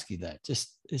I ask you that. It's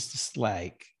just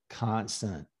like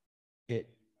constant, the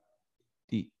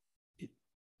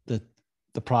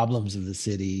problems of the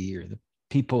city, or the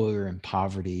people who are in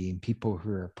poverty, and people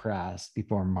who are oppressed,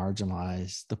 people who are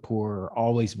marginalized, the poor are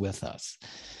always with us,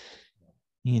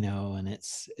 and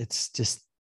it's just,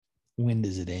 when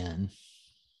does it end?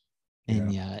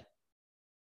 And yet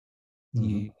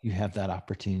you have that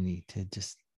opportunity to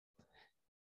just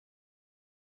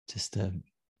to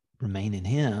remain in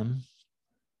him,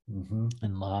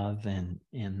 and love, and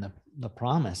the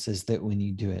promise is that when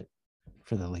you do it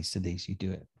for the least of these, you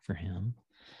do it for him.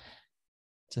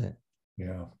 That's it.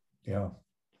 Yeah.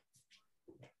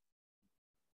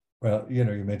 Well, you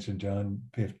mentioned John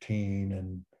 15,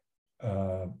 and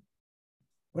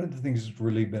one of the things that's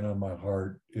really been on my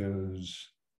heart is,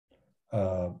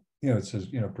 it says,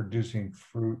 producing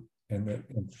fruit,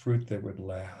 and fruit that would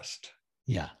last.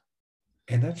 Yeah.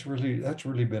 And that's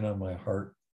really been on my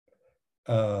heart.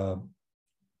 But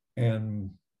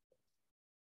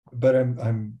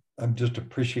I'm just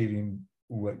appreciating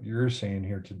what you're saying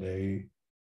here today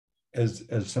as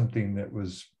something that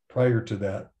was prior to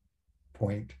that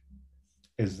point,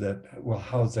 is that, well,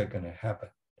 how's that going to happen?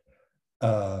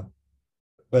 But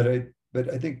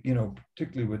I think,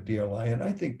 particularly with DLI, and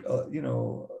I think,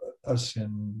 us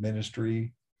in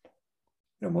ministry,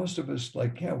 most of us,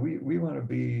 like, we want to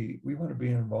be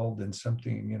involved in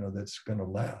something, that's going to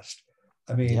last.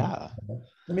 I mean,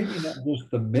 maybe not just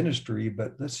the ministry,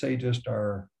 but let's say just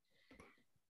our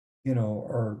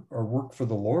work for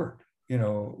the Lord.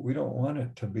 We don't want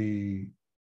it to be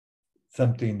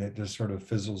something that just sort of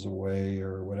fizzles away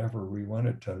or whatever. We want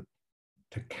it to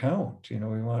count. We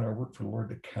want our work for the Lord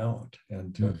to count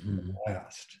and to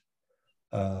last,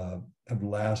 have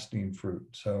lasting fruit.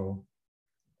 So,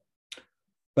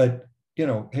 but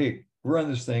hey, we're on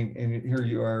this thing, and here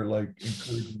you are, like,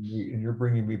 encouraging me, and you're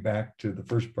bringing me back to the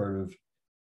first part of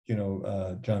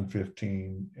John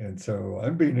 15, and so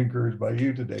I'm being encouraged by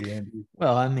you today, Andy.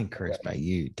 Well, I'm encouraged by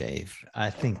you, Dave. I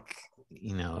think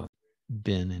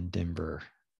been in Denver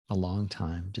a long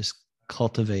time, just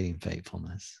cultivating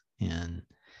faithfulness. And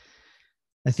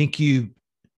I think you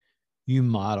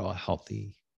model a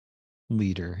healthy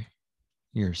leader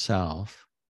yourself.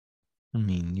 I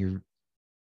mean,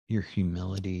 your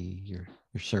humility, your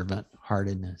servant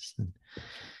heartedness. And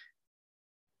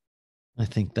I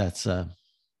think that's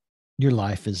your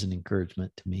life is an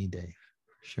encouragement to me, Dave,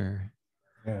 for sure.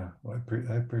 Yeah, well,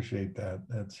 I appreciate that.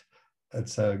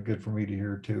 That's good for me to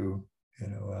hear too.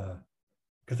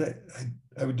 Because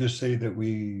I would just say that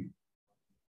we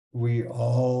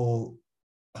all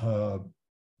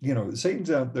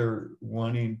Satan's out there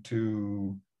wanting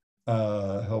to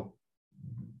help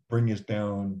bring us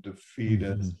down, defeat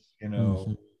Mm-hmm. us,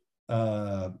 Mm-hmm.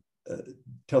 uh,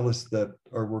 tell us that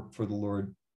our work for the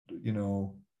Lord,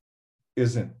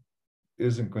 isn't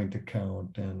going to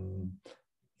count, and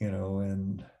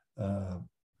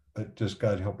but just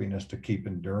God helping us to keep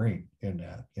enduring in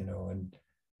that,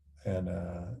 and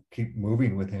keep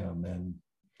moving with Him. And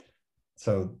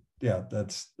so, yeah,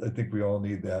 I think we all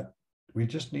need that. We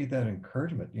just need that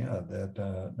encouragement. Yeah,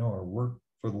 that no, our work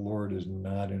for the Lord is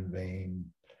not in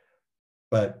vain.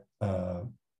 But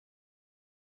I'm,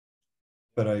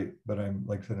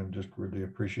 like I said, I'm just really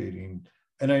appreciating,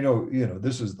 and I know,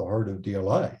 this is the heart of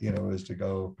DLI, is to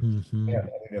go, Mm-hmm. yeah, I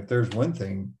mean, if there's one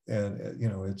thing, and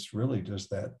it's really just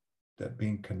that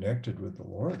being connected with the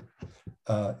Lord,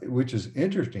 which is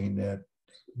interesting.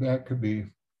 That could be,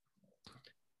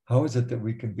 how is it that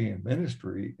we can be in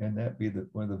ministry and that be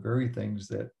one of the very things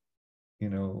that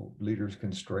leaders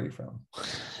can stray from?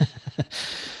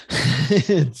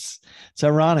 It's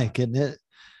ironic, isn't it?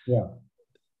 Yeah.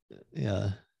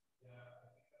 Yeah.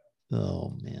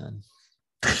 Oh man.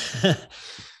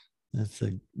 that's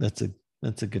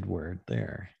a good word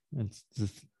there. It's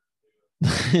just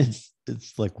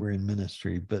it's like we're in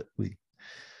ministry, but we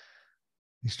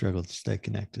struggle to stay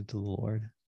connected to the Lord.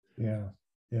 Yeah.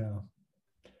 Yeah.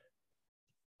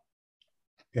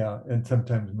 Yeah. And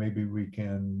sometimes maybe we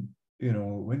can,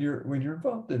 when you're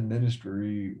involved in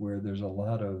ministry where there's a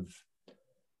lot of,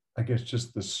 I guess,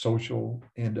 just the social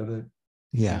end of it.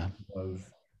 Yeah.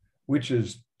 Which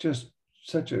is just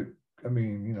such a, I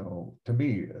mean, to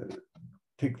me,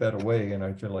 take that away and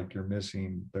I feel like you're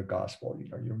missing the gospel.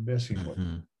 You're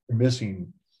missing you're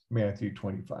missing Matthew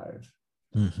 25.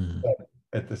 Mm-hmm. But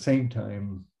at the same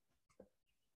time,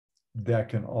 that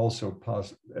can also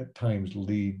at times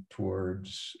lead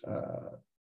towards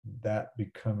that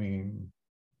becoming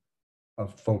a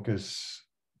focus,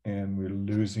 and we're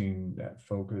losing that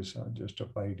focus on just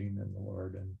abiding in the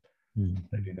Lord and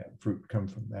letting that fruit come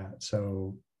from that.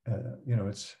 So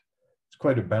it's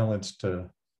quite a balance to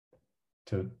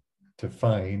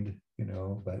find,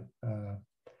 but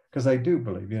because I do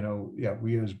believe,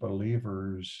 we as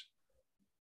believers,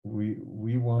 we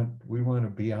want to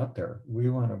be out there. We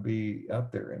want to be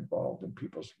out there involved in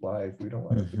people's lives. We don't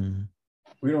want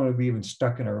to be even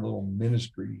stuck in our little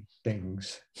ministry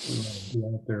things. We want to be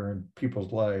out there in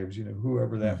people's lives,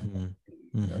 whoever that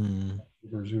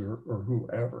or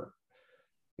whoever,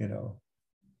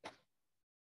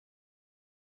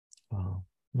 Wow.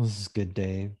 This is good,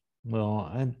 Dave. Well,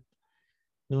 I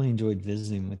really enjoyed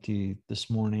visiting with you this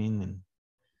morning,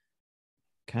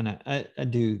 and I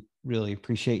do really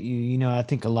appreciate you. I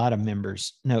think a lot of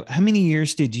members know. How many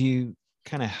years did you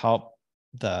kind of help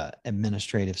the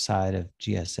administrative side of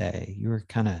GSA? You were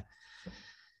kind of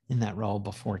in that role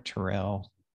before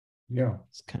Terrell. Yeah.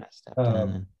 Kind of stepped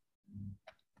in.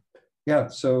 Yeah.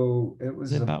 So it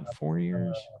was about 4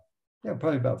 years. Yeah,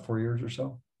 probably about 4 years or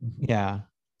so. Mm-hmm. Yeah.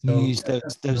 You used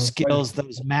those skills,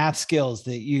 those math skills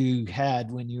that you had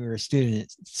when you were a student at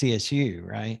CSU,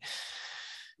 right?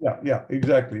 Yeah,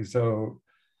 exactly. So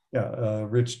yeah,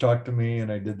 Rich talked to me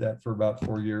and I did that for about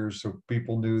 4 years. So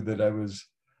people knew that I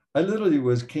literally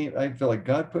I feel like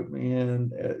God put me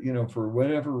in, for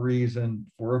whatever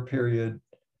reason, for a period.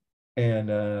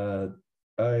 And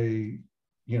I,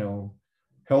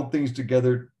 held things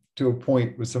together to a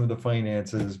point with some of the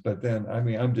finances. But then, I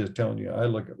mean, I'm just telling you, I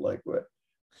look at like what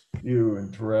you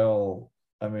and Terrell,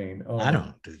 I mean, I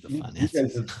don't do the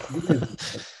finances. You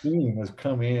guys team has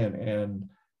come in, and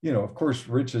of course,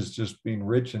 Rich is just being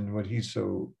Rich and what he's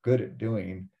so good at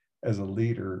doing as a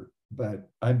leader. But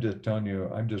I'm just telling you,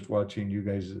 I'm just watching you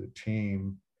guys as a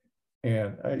team,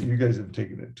 and you guys have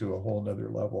taken it to a whole nother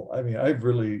level. I mean,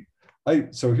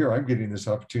 so here I'm getting this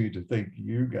opportunity to thank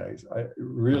you guys. I'm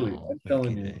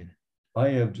telling you, Dave. I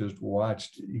have just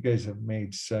watched, you guys have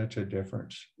made such a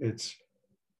difference. It's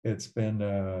been,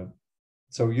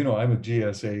 so, I'm a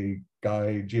GSA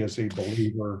guy, GSA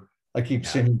believer. I keep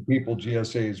sending people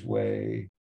GSA's way.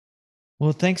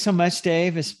 Well, thanks so much,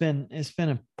 Dave. It's been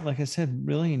like I said,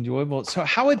 really enjoyable. So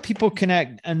how would people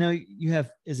connect? I know you have,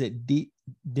 is it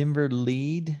Denver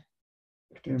Lead?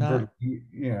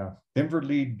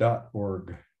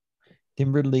 Denverlead.org.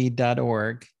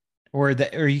 Denverlead.org, or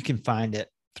you can find it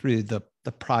through the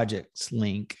projects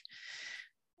link.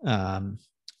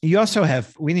 You also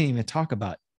have, we didn't even talk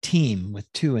about team with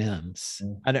 2 M's.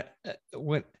 I don't,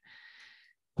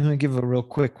 I'm going to give a real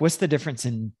quick, what's the difference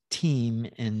in team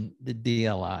and the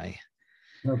DLI?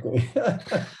 Okay.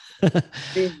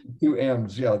 2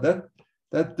 M's. Yeah,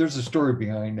 that there's a story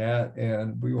behind that,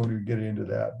 and we won't even get into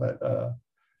that, but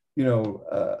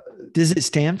does it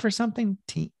stand for something?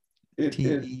 TEAMM?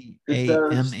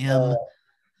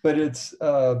 But it's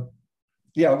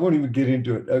yeah, I won't even get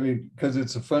into it. I mean, because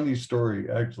it's a funny story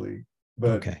actually.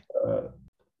 But okay.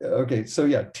 Okay, so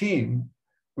yeah, team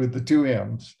with the 2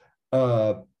 M's.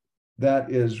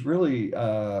 That is really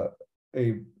a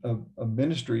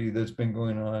ministry that's been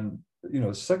going on,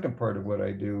 second part of what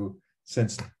I do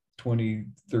since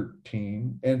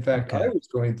 2013. In fact, I was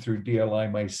going through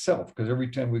DLI myself, because every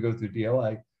time we go through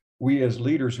DLI, we as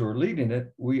leaders who are leading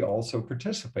it, we also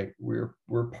participate. We're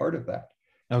part of that.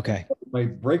 Okay. My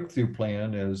breakthrough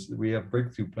plan is, we have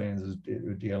breakthrough plans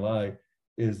with DLI,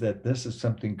 is that this is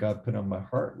something God put on my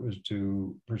heart, was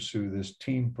to pursue this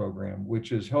team program,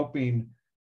 which is helping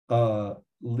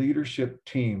leadership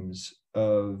teams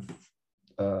of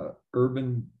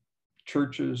urban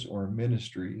churches or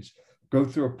ministries go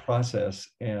through a process,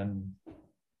 and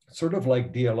sort of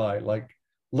like DLI, like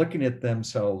looking at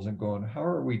themselves and going, how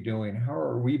are we doing? How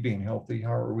are we being healthy?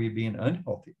 How are we being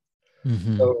unhealthy?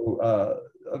 Mm-hmm. So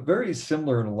very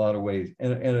similar in a lot of ways,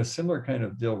 and a similar kind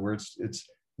of deal where it's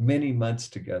many months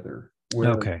together,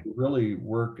 where we really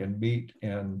work and meet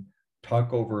and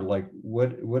talk over, like,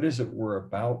 what is it we're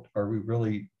about? Are we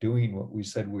really doing what we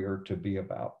said we are to be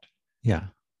about? Yeah.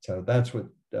 So that's what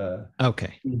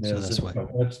okay. So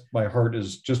that's my heart,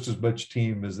 is just as much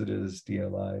team as it is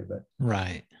DLI. But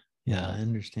right. Yeah, I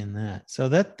understand that. So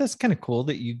that's kind of cool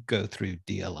that you go through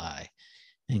DLI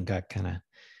and God kind of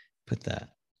put that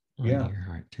on your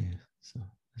heart too. So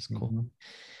that's cool. Mm-hmm.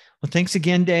 Well, thanks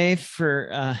again, Dave,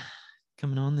 for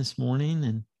coming on this morning,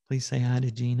 and please say hi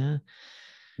to Gina.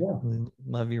 Yeah. We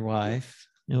love your wife.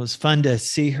 It was fun to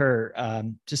see her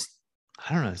just,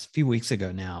 I don't know, it's a few weeks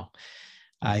ago now.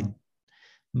 Mm-hmm.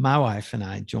 My wife and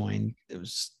I joined, it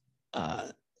was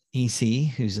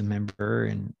EC, who's a member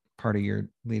and part of your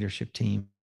leadership team,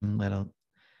 and led a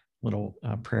little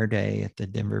prayer day at the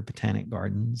Denver Botanic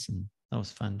Gardens. And that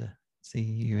was fun to see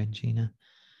you and Gina.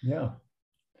 Yeah.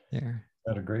 There.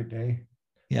 Had a great day.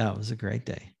 Yeah, it was a great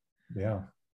day. Yeah.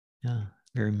 Yeah,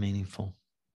 very meaningful.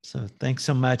 So thanks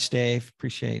so much, Dave.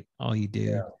 Appreciate all you do.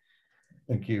 Yeah.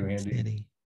 Thank you, Andy. City.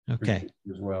 Okay.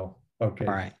 As well. Okay.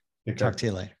 All right. Talk to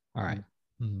you later. All right.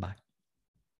 Bye.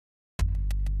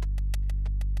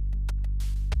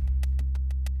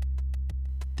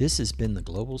 This has been the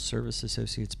Global Service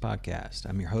Associates Podcast.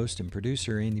 I'm your host and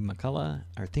producer, Andy McCullough.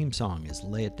 Our theme song is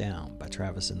Lay It Down by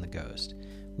Travis and the Ghost.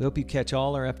 We hope you catch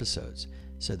all our episodes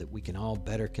so that we can all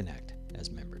better connect as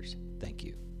members. Thank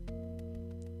you.